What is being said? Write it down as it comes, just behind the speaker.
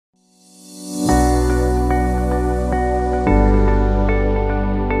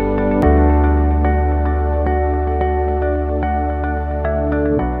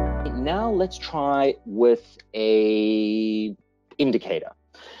let's try with a indicator.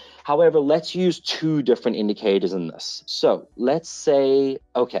 However, let's use two different indicators in this. So let's say,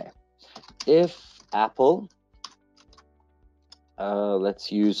 okay, if Apple,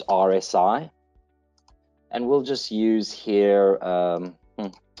 let's use RSI, and we'll just use here,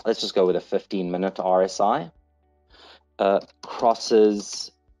 let's just go with a 15-minute RSI,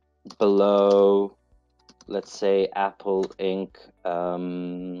 crosses below, let's say Apple Inc.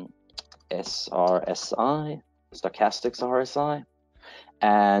 SRSI, stochastics RSI,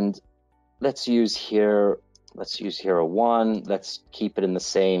 and let's use here a 1. Let's keep it in the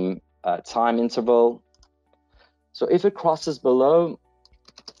same time interval. So if it crosses below,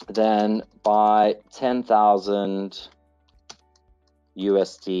 then buy 10,000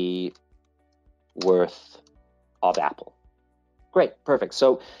 USD worth of Apple. Great, perfect.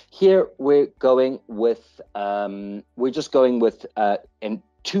 So here we're going with, we're just going with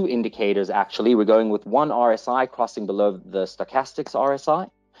two indicators actually. We're going with one RSI crossing below the stochastics RSI.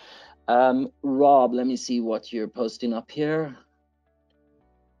 Rob, let me see what you're posting up here.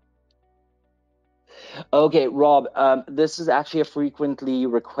 Okay, Rob, this is actually a frequently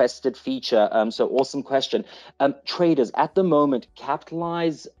requested feature, so awesome question. Traders, at the moment,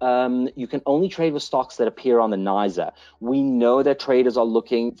 capitalize, you can only trade with stocks that appear on the NYSE. We know that traders are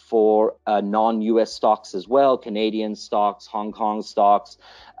looking for non-US stocks as well, Canadian stocks, Hong Kong stocks,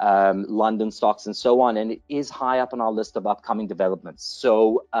 London stocks, and so on, and it is high up on our list of upcoming developments.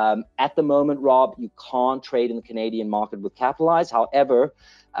 So at the moment, Rob, you can't trade in the Canadian market with capitalize. However,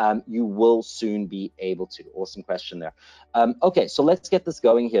 you will soon be able to. Awesome question there. Okay, so let's get this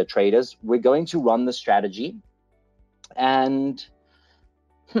going here, traders. We're going to run the strategy. And,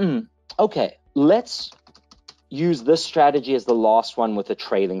 okay, let's use this strategy as the last one with a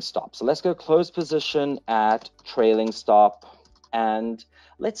trailing stop. So let's go close position at trailing stop. And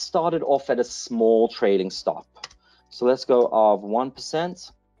let's start it off at a small trailing stop. So let's go of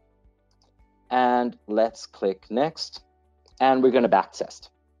 1%. And let's click next. And we're going to backtest.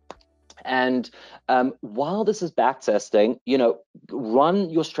 And while this is backtesting, you know, run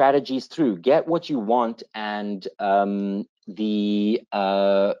your strategies through, get what you want and the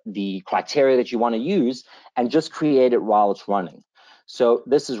criteria that you want to use, and just create it while it's running. So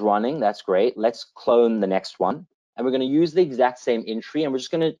this is running, that's great. Let's clone the next one, and we're going to use the exact same entry, and we're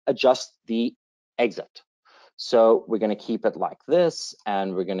just going to adjust the exit. So we're going to keep it like this,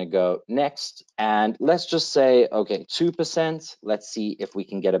 and we're going to go next. And let's just say, okay, 2%. Let's see if we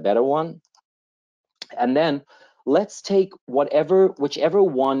can get a better one. And then let's take whichever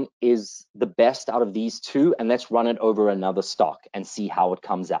one is the best out of these two, and let's run it over another stock and see how it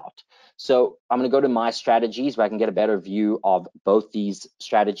comes out. So I'm going to go to my strategies where I can get a better view of both these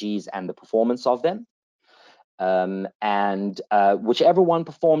strategies and the performance of them. Whichever one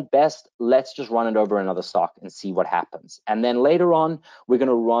performed best, let's just run it over another stock and see what happens. And then later on, we're going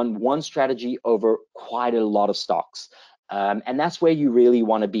to run one strategy over quite a lot of stocks. And that's where you really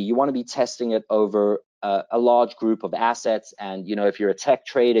want to be. You want to be testing it over a large group of assets. And, you know, if you're a tech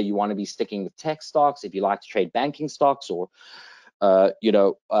trader, you want to be sticking with tech stocks. If you like to trade banking stocks or,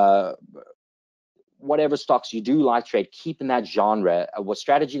 whatever stocks you do like trade, keep in that genre. What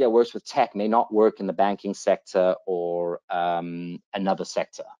strategy that works with tech may not work in the banking sector or another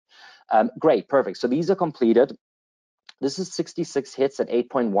sector. Great, perfect. So these are completed. This is 66 hits at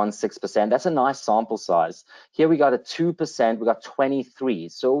 8.16%. That's a nice sample size. Here we got a 2%, we got 23.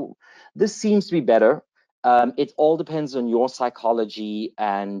 So this seems to be better. It all depends on your psychology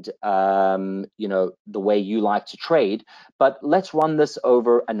and you know, the way you like to trade. But let's run this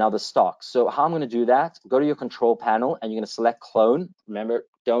over another stock. So how I'm going to do that, go to your control panel and you're going to select clone. Remember,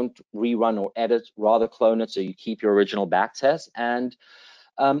 don't rerun or edit, rather clone it so you keep your original back test. And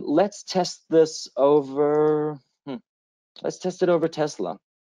let's test this over, let's test it over Tesla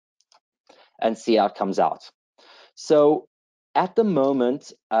and see how it comes out. So at the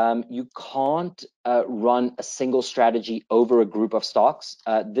moment, you can't run a single strategy over a group of stocks.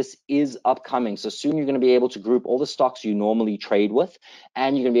 This is upcoming. So soon you're going to be able to group all the stocks you normally trade with,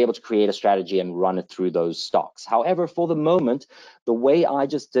 and you're going to be able to create a strategy and run it through those stocks. However, for the moment, the way I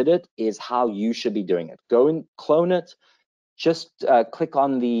just did it is how you should be doing it. Go and clone it. Just click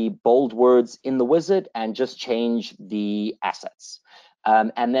on the bold words in the wizard and just change the assets.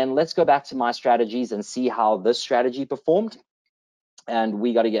 And then let's go back to my strategies and see how this strategy performed. and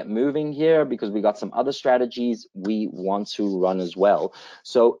we got to get moving here because we got some other strategies we want to run as well.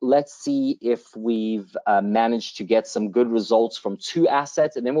 So let's see if we've managed to get some good results from 2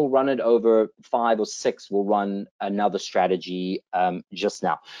 assets, and then we'll run it over 5 or 6. We'll run another strategy just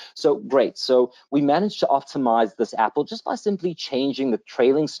now. So great. So we managed to optimize this Apple just by simply changing the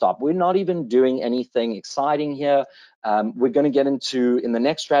trailing stop. We're not even doing anything exciting here. We're going to get into, in the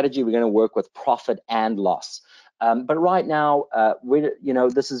next strategy, we're going to work with profit and loss. But right now,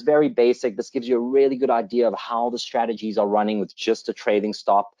 this is very basic. This gives you a really good idea of how the strategies are running with just a trailing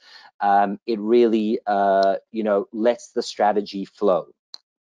stop. It really, lets the strategy flow.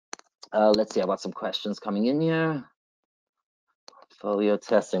 Let's see, I've got some questions coming in here. Portfolio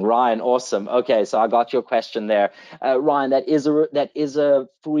testing, Ryan, awesome. Okay, so I got your question there, Ryan. That is a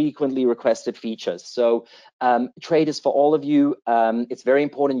frequently requested feature. So traders, for all of you, it's very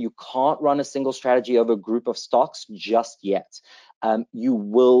important. You can't run a single strategy over a group of stocks just yet. You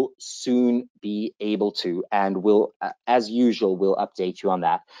will soon be able to, and we'll, as usual, we'll update you on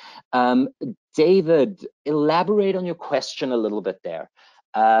that. David, elaborate on your question a little bit there.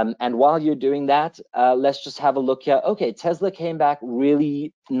 And while you're doing that, let's just have a look here. Okay, Tesla came back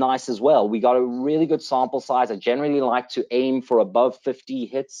really nice as well. We got a really good sample size. I generally like to aim for above 50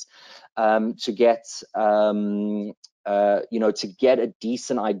 hits to get, to get a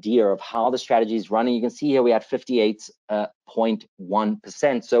decent idea of how the strategy is running. You can see here we had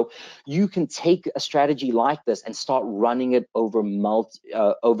 58.1%. So you can take a strategy like this and start running it over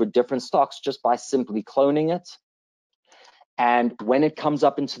over different stocks just by simply cloning it. And when it comes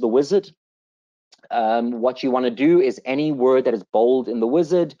up into the wizard, what you want to do is any word that is bold in the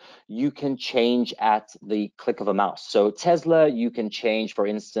wizard, you can change at the click of a mouse. So Tesla, you can change, for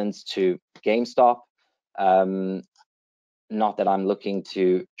instance, to GameStop. Not that I'm looking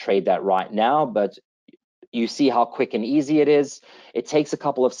to trade that right now, but you see how quick and easy it is. It takes a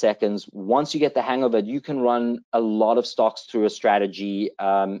couple of seconds. Once you get the hang of it, you can run a lot of stocks through a strategy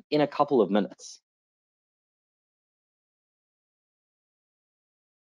in a couple of minutes.